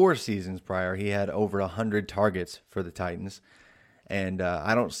 four seasons prior, he had over 100 targets for the Titans. And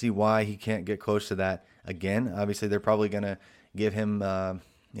I don't see why he can't get close to that again. Obviously, they're probably going to give him,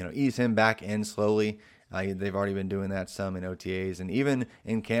 ease him back in slowly. They've already been doing that some in OTAs and even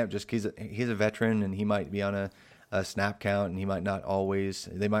in camp. Just he's a veteran and he might be on a snap count and he might not always.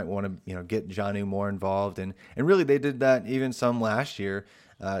 They might want to get Jonnu more involved and really they did that even some last year,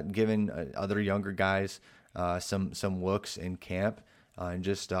 giving other younger guys some looks in camp and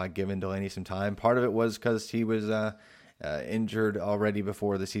just giving Delanie some time. Part of it was because he was injured already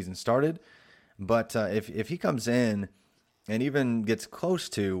before the season started, but if he comes in and even gets close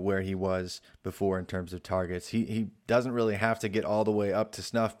to where he was before in terms of targets, he doesn't really have to get all the way up to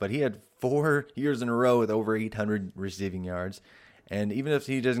snuff, but he had 4 years in a row with over 800 receiving yards. And even if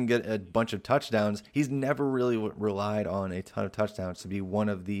he doesn't get a bunch of touchdowns, he's never really relied on a ton of touchdowns to be one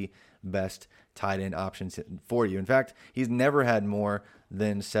of the best tight end options for you. In fact, he's never had more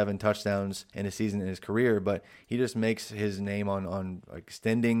than 7 touchdowns in a season in his career, but he just makes his name on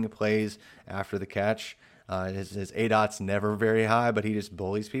extending plays after the catch. His ADOT's never very high, but he just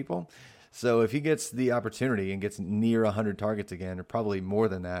bullies people. So if he gets the opportunity and gets near 100 targets again, or probably more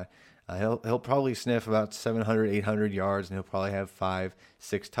than that, he'll probably sniff about 700, 800 yards, and he'll probably have 5,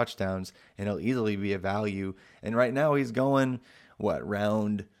 6 touchdowns, and he'll easily be a value. And right now he's going,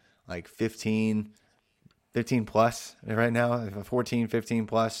 round like 15 plus right now, 14, 15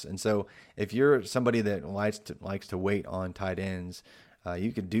 plus. And so if you're somebody that likes to wait on tight ends,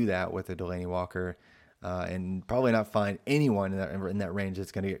 you could do that with a Delanie Walker. And probably not find anyone in that range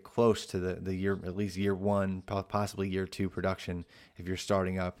that's going to get close to the year, at least year 1, possibly year 2 production if you're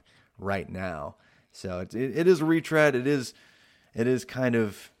starting up right now. So it is a retread. It is kind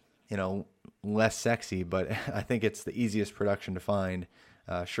of less sexy, but I think it's the easiest production to find,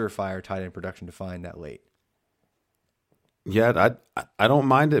 surefire tight end production to find that late. Yeah, I don't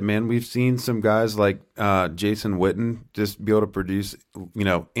mind it, man. We've seen some guys like Jason Witten just be able to produce,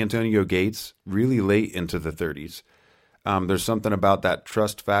 Antonio Gates really late into the 30s. There's something about that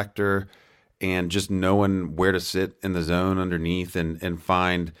trust factor and just knowing where to sit in the zone underneath and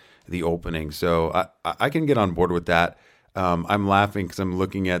find the opening. So I can get on board with that. I'm laughing because I'm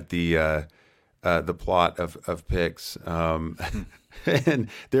looking at the plot of picks. And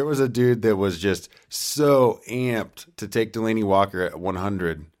there was a dude that was just so amped to take Delanie Walker at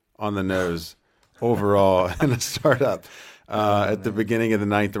 100 on the nose overall in a startup at the beginning of the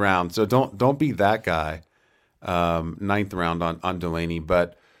 9th round. So don't be that guy. 9th round on Delanie,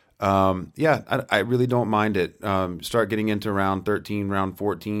 but I really don't mind it. Start getting into round 13, round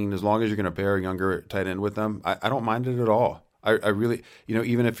 14, as long as you're going to pair a younger tight end with them. I don't mind it at all. I really,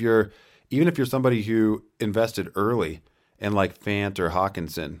 even if you're somebody who invested early and like Fant or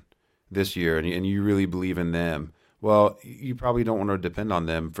Hawkinson this year, and you really believe in them, well, you probably don't want to depend on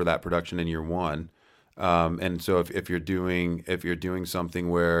them for that production in year 1. And so if you're doing something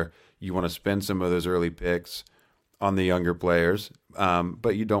where you want to spend some of those early picks on the younger players,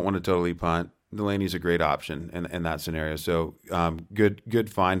 but you don't want to totally punt, Delanie's a great option in that scenario. So good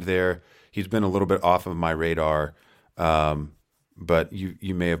find there. He's been a little bit off of my radar, but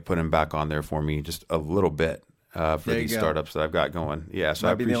you may have put him back on there for me just a little bit. For these startups that I've got going. Yeah, so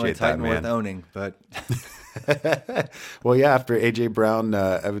I appreciate that, man. Worth owning, but well, yeah, after AJ Brown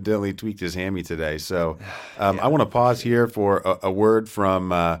evidently tweaked his hammy today. So I want to pause here for a word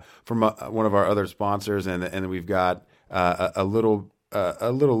from one of our other sponsors, and we've got a little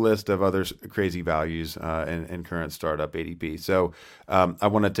list of other crazy values in current startup ADP. So I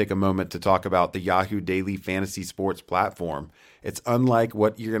want to take a moment to talk about the Yahoo Daily Fantasy Sports platform. It's unlike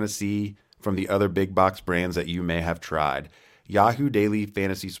what you're going to see from the other big box brands that you may have tried. Yahoo Daily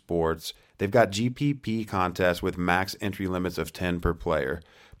Fantasy Sports, they've got GPP contests with max entry limits of 10 per player.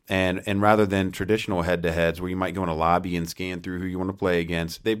 And rather than traditional head-to-heads where you might go in a lobby and scan through who you want to play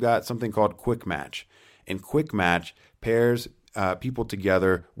against, they've got something called Quick Match. And Quick Match pairs people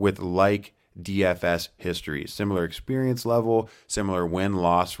together with like DFS history, similar experience level, similar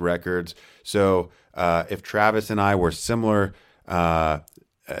win-loss records. So if Travis and I were similar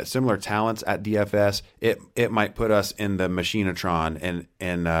talents at DFS, it might put us in the machinatron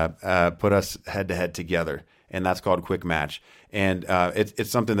and put us head-to-head together. And that's called Quick Match. And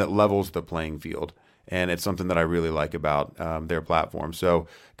it's something that levels the playing field. And it's something that I really like about their platform. So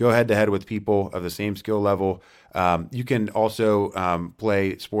go head-to-head with people of the same skill level. You can also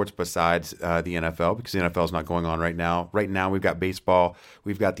play sports besides the NFL, because the NFL is not going on right now. Right now, we've got baseball.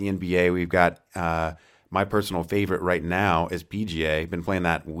 We've got the NBA. We've got my personal favorite right now is PGA. Been playing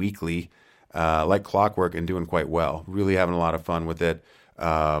that weekly like clockwork and doing quite well. Really having a lot of fun with it.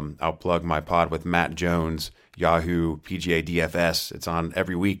 I'll plug my pod with Matt Jones, Yahoo PGA DFS. It's on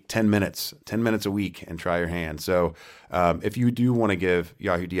every week, 10 minutes a week, and try your hand. So if you do want to give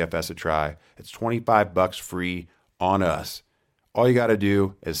Yahoo DFS a try, it's $25 free on us. All you got to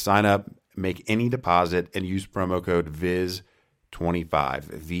do is sign up, make any deposit, and use promo code VIZ25,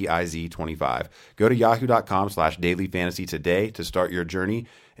 VIZ25. Go to yahoo.com/dailyfantasy today to start your journey,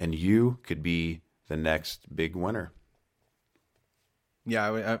 and you could be the next big winner.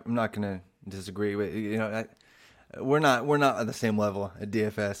 Yeah, I'm not going to disagree. We're not at the same level at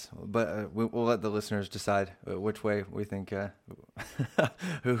DFS, but we'll let the listeners decide which way we think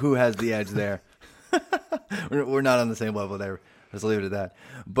who has the edge there. We're not on the same level there. Let's leave it at that.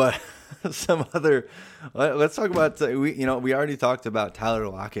 But some other, let's talk about we already talked about Tyler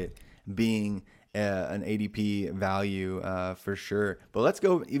Lockett being an ADP value for sure. But let's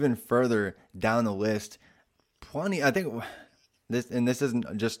go even further down the list. I think. This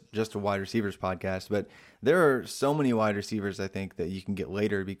isn't just a wide receivers podcast, but there are so many wide receivers I think that you can get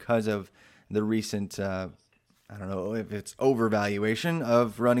later because of the recent, I don't know if it's overvaluation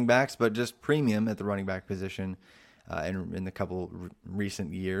of running backs, but just premium at the running back position in the couple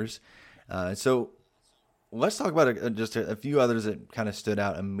recent years. So let's talk about just a few others that kind of stood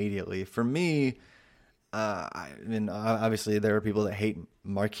out immediately. For me, obviously there are people that hate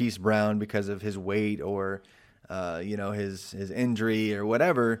Marquise Brown because of his weight or his injury or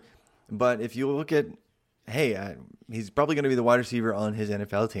whatever. But if you look at, he's probably going to be the wide receiver on his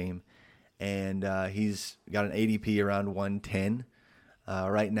NFL team. And he's got an ADP around 110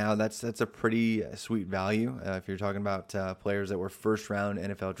 right now. That's a pretty sweet value. If you're talking about players that were first round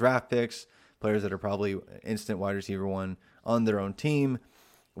NFL draft picks, players that are probably instant wide receiver one on their own team,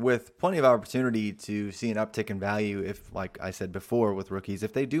 with plenty of opportunity to see an uptick in value if, like I said before with rookies,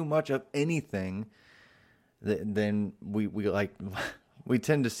 if they do much of anything, then we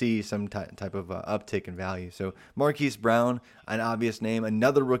tend to see some type of uptick in value. So Marquise Brown, an obvious name.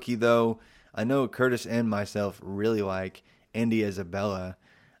 Another rookie, though, I know Curtis and myself really like, Andy Isabella,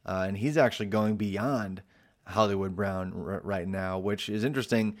 and he's actually going beyond Hollywood Brown right now, which is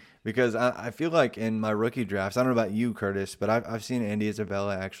interesting because I feel like in my rookie drafts, I don't know about you, Curtis, but I've seen Andy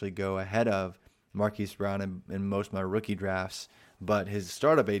Isabella actually go ahead of Marquise Brown in most of my rookie drafts, but his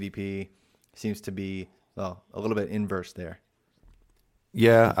startup ADP seems to be a little bit inverse there.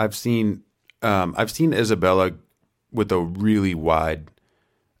 Yeah, I've seen Isabella with a really wide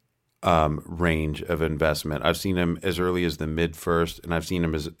range of investment. I've seen him as early as the mid first, and I've seen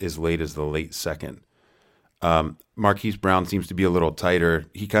him as late as the late second. Marquise Brown seems to be a little tighter.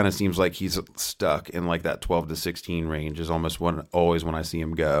 He kind of seems like he's stuck in like that 12 to 16 range is almost always when I see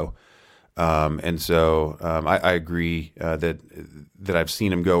him go. And so I agree that I've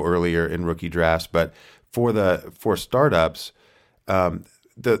seen him go earlier in rookie drafts, but for startups,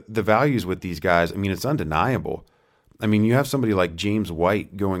 the values with these guys, I mean, it's undeniable. I mean, you have somebody like James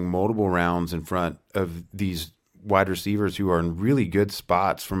White going multiple rounds in front of these wide receivers who are in really good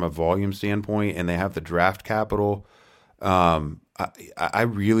spots from a volume standpoint, and they have the draft capital. I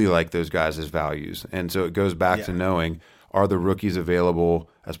really like those guys as values. And so it goes back to knowing, are the rookies available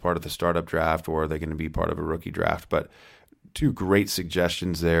as part of the startup draft, or are they going to be part of a rookie draft? But two great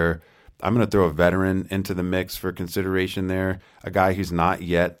suggestions there. I'm going to throw a veteran into the mix for consideration there, a guy who's not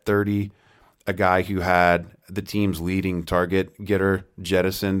yet 30, a guy who had the team's leading target getter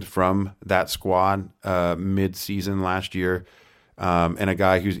jettisoned from that squad mid-season last year, and a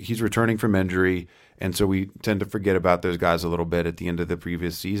guy he's returning from injury, and so we tend to forget about those guys a little bit at the end of the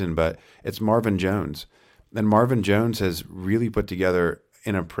previous season, but it's Marvin Jones. And Marvin Jones has really put together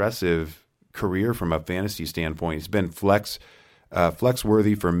an impressive career from a fantasy standpoint. He's been flex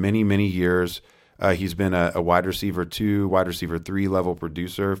worthy for many, many years. He's been a wide receiver 2, wide receiver 3 level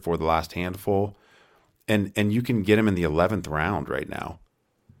producer for the last handful. And you can get him in the 11th round right now.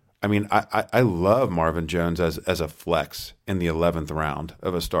 I mean, I love Marvin Jones as a flex in the 11th round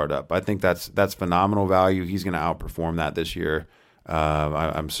of a startup. I think that's phenomenal value. He's going to outperform that this year.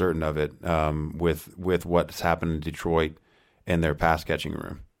 I'm certain of it with what's happened in Detroit and their pass catching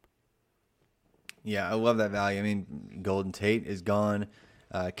room. Yeah, I love that value. I mean, Golden Tate is gone.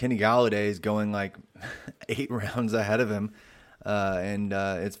 Kenny Galladay is going like 8 rounds ahead of him. And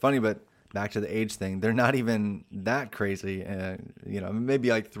it's funny, but back to the age thing, they're not even that crazy. Maybe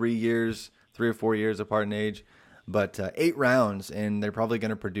like 3 or 4 years apart in age, but 8 rounds, and they're probably going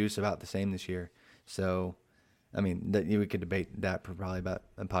to produce about the same this year. So, I mean, we could debate that for probably about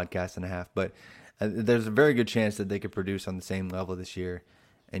a podcast and a half, but there's a very good chance that they could produce on the same level this year,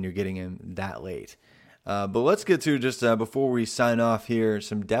 and you're getting him that late. But let's get to just before we sign off here,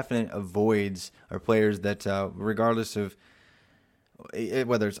 some definite avoids or players that, regardless of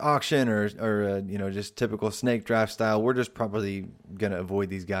whether it's auction or just typical snake draft style, we're just probably going to avoid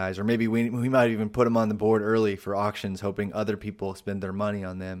these guys, or maybe we might even put them on the board early for auctions, hoping other people spend their money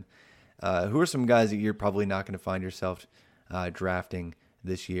on them. Who are some guys that you're probably not going to find yourself drafting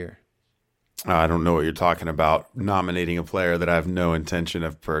this year? I don't know what you're talking about. Nominating a player that I have no intention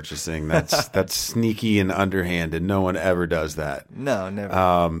of purchasing. That's sneaky and underhanded. No one ever does that. No,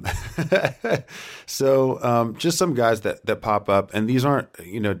 never. So just some guys that pop up, and these aren't,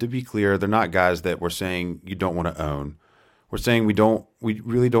 to be clear, they're not guys that we're saying you don't want to own. We're saying we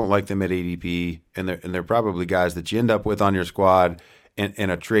really don't like them at ADP, and they're probably guys that you end up with on your squad in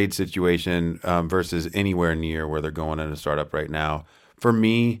a trade situation versus anywhere near where they're going in a startup right now. For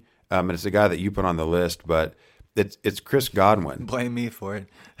me, and it's a guy that you put on the list, but it's Chris Godwin. Blame me for it.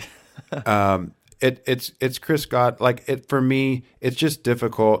 It's Chris Godwin. For me, it's just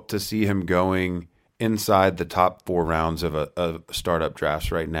difficult to see him going inside the top 4 rounds of startup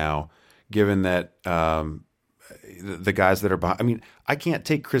drafts right now, given that the guys that are behind. I mean, I can't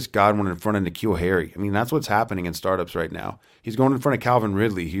take Chris Godwin in front of N'Keal Harry. I mean, that's what's happening in startups right now. He's going in front of Calvin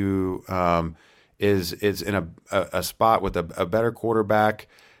Ridley, who is in a spot with a better quarterback.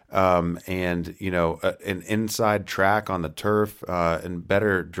 And an inside track on the turf, and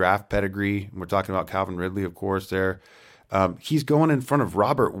better draft pedigree. We're talking about Calvin Ridley, of course, there. He's going in front of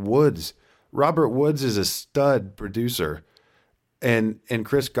Robert Woods. Robert Woods is a stud producer. And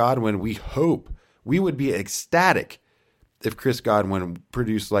Chris Godwin, we would be ecstatic if Chris Godwin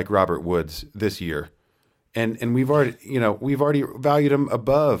produced like Robert Woods this year. And we've already valued him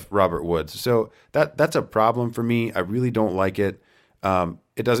above Robert Woods. So that's a problem for me. I really don't like it.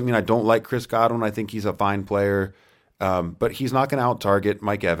 It doesn't mean I don't like Chris Godwin. I think he's a fine player, but he's not going to out-target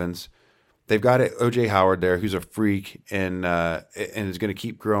Mike Evans. They've got O.J. Howard there, who's a freak and is going to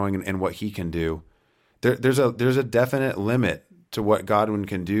keep growing in what he can do. There's a definite limit to what Godwin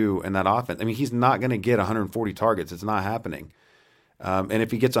can do in that offense. I mean, he's not going to get 140 targets. It's not happening. And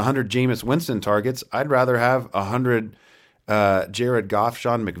if he gets 100 Jameis Winston targets, I'd rather have 100 Jared Goff,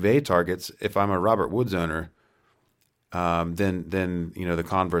 Sean McVay targets if I'm a Robert Woods owner. Than the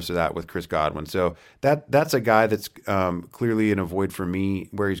converse of that with Chris Godwin. So that's a guy that's clearly an avoid for me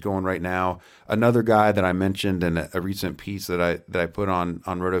where he's going right now. Another guy that I mentioned in a recent piece that I put on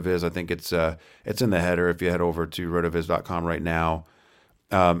RotoViz, I think it's in the header if you head over to rotoviz.com right now.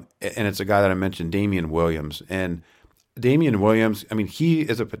 And it's a guy that I mentioned, Damian Williams. And Damian Williams, I mean, he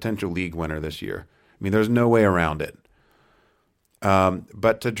is a potential league winner this year. I mean, there's no way around it.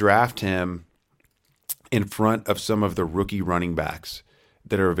 But to draft him in front of some of the rookie running backs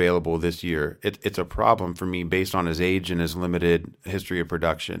that are available this year, it's a problem for me based on his age and his limited history of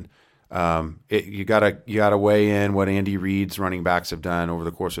production. You gotta weigh in what Andy Reid's running backs have done over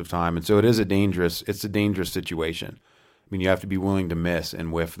the course of time, and so it's a dangerous situation. I mean, you have to be willing to miss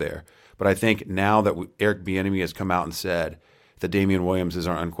and whiff there. But I think now that Eric Bieniemy has come out and said that Damian Williams is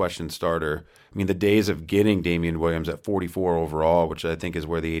our unquestioned starter, I mean, the days of getting Damian Williams at 44 overall, which I think is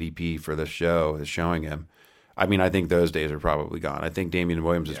where the ADP for this show is showing him, I mean, I think those days are probably gone. I think Damian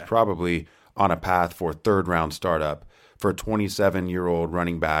Williams is probably on a path for a 3rd-round startup for a 27-year-old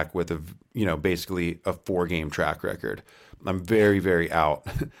running back with basically a 4-game track record. I'm very, very out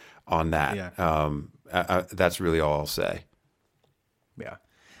on that. Yeah. That's really all I'll say. Yeah.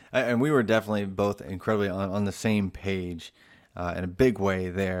 And we were definitely both incredibly on the same page in a big way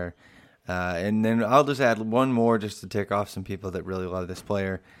there. And then I'll just add one more just to tick off some people that really love this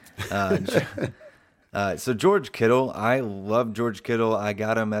player. So George Kittle, I love George Kittle. I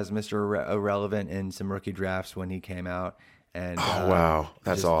got him as Mr. Irrelevant in some rookie drafts when he came out. And wow,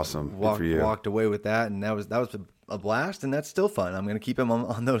 that's awesome. Good for you. Walked away with that, and that was a blast, and that's still fun. I'm going to keep him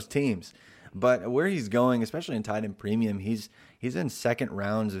on those teams. But where he's going, especially in tight end premium, he's in 2nd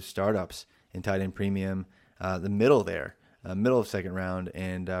rounds of startups in tight end premium, the middle there. middle of second round,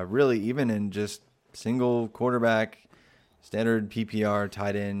 and really even in just single quarterback, standard PPR,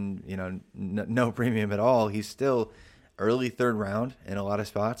 tight end, no premium at all, he's still early third round in a lot of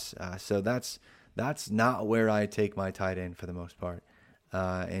spots. So that's not where I take my tight end for the most part.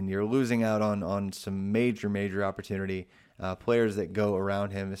 And you're losing out on some major opportunity. Players that go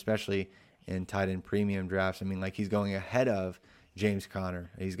around him, especially in tight end premium drafts. I mean, like, he's going ahead of James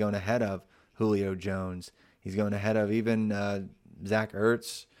Conner. He's going ahead of Julio Jones. He's going ahead of even Zach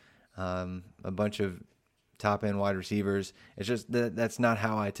Ertz, a bunch of top-end wide receivers. It's just that's not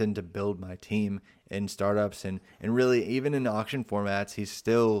how I tend to build my team in startups. And really, even in auction formats, he's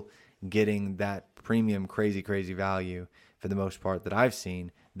still getting that premium crazy value for the most part that I've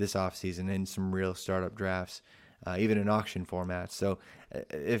seen this offseason in some real startup drafts, even in auction formats. So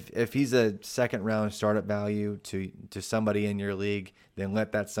if he's a second-round startup value to somebody in your league, then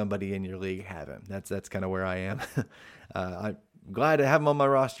let that somebody in your league have him. That's kind of where I am. I'm glad to have him on my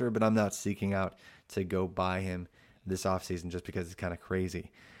roster, but I'm not seeking out to go buy him this offseason just because it's kind of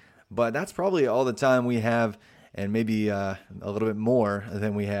crazy. But that's probably all the time we have, and maybe a little bit more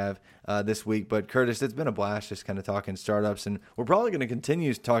than we have this week. But Curtis, it's been a blast just kind of talking startups, and we're probably going to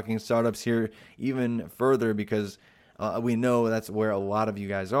continue talking startups here even further because we know that's where a lot of you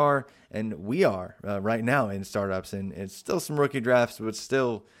guys are, and we are right now in startups, and it's still some rookie drafts, but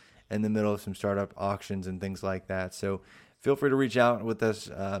still in the middle of some startup auctions and things like that. So feel free to reach out with us,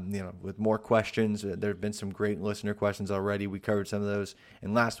 with more questions. There have been some great listener questions already. We covered some of those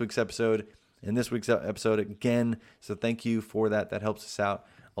in last week's episode and this week's episode again. So thank you for that. That helps us out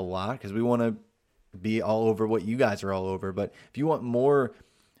a lot because we want to be all over what you guys are all over. But if you want more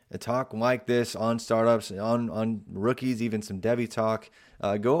talk like this on startups, on rookies, even some Devy talk,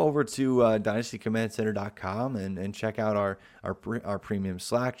 go over to dynastycommandcenter.com and check out our premium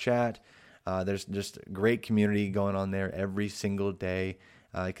Slack chat. There's just a great community going on there every single day.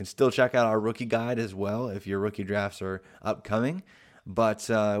 You can still check out our rookie guide as well if your rookie drafts are upcoming. But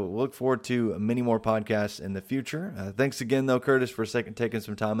we'll look forward to many more podcasts in the future. Thanks again, though, Curtis, for taking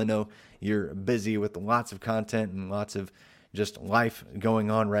some time. I know you're busy with lots of content and lots of just life going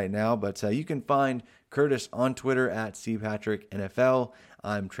on right now. But you can find Curtis on Twitter at CPatrickNFL.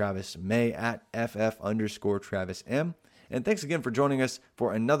 I'm Travis May at FF_TravisM. And thanks again for joining us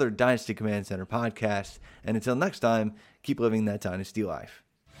for another Dynasty Command Center podcast. And until next time, keep living that Dynasty life.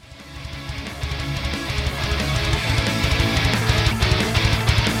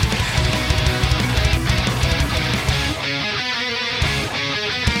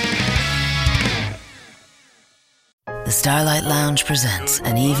 The Starlight Lounge presents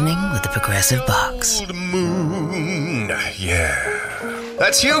An Evening with the Progressive Box. Old moon, yeah.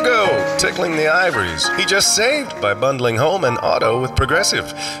 That's Hugo, tickling the ivories. He just saved by bundling home and auto with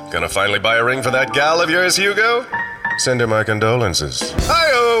Progressive. Gonna finally buy a ring for that gal of yours, Hugo? Send her my condolences.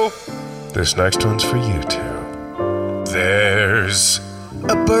 Hi-oh! This next one's for you two. There's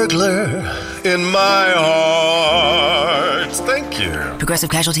a burglar in my heart. Thank you. Progressive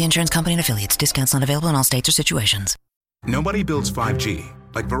Casualty Insurance Company and Affiliates. Discounts not available in all states or situations. Nobody builds 5G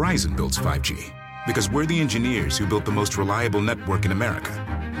like Verizon builds 5G. Because we're the engineers who built the most reliable network in America.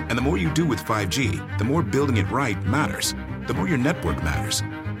 And the more you do with 5G, the more building it right matters. The more your network matters.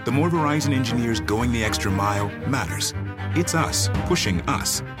 The more Verizon engineers going the extra mile matters. It's us pushing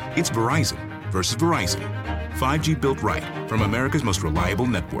us. It's Verizon versus Verizon. 5G built right from America's most reliable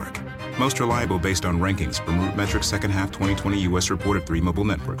network. Most reliable based on rankings from RootMetrics second half 2020 U.S. report of 3 mobile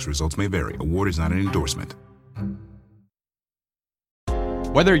networks. Results may vary. Award is not an endorsement.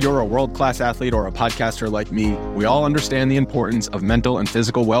 Whether you're a world-class athlete or a podcaster like me, we all understand the importance of mental and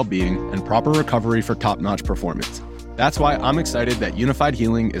physical well-being and proper recovery for top-notch performance. That's why I'm excited that Unified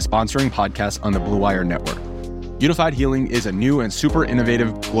Healing is sponsoring podcasts on the Blue Wire Network. Unified Healing is a new and super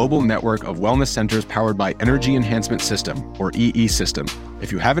innovative global network of wellness centers powered by Energy Enhancement System, or EE System.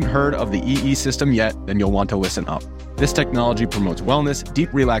 If you haven't heard of the EE System yet, then you'll want to listen up. This technology promotes wellness,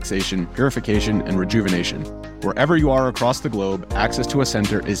 deep relaxation, purification, and rejuvenation. Wherever you are across the globe, access to a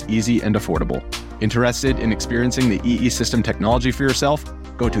center is easy and affordable. Interested in experiencing the EE System technology for yourself?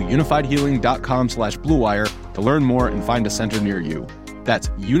 Go to unifiedhealing.com/bluewire to learn more and find a center near you.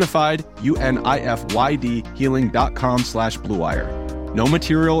 That's unified, UNIFYD, healing.com/bluewire. No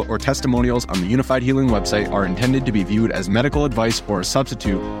material or testimonials on the Unified Healing website are intended to be viewed as medical advice or a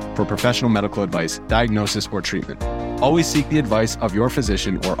substitute for professional medical advice, diagnosis, or treatment. Always seek the advice of your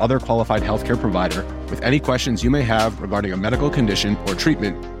physician or other qualified healthcare provider with any questions you may have regarding a medical condition or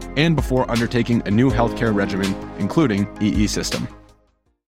treatment and before undertaking a new healthcare regimen, including EE System.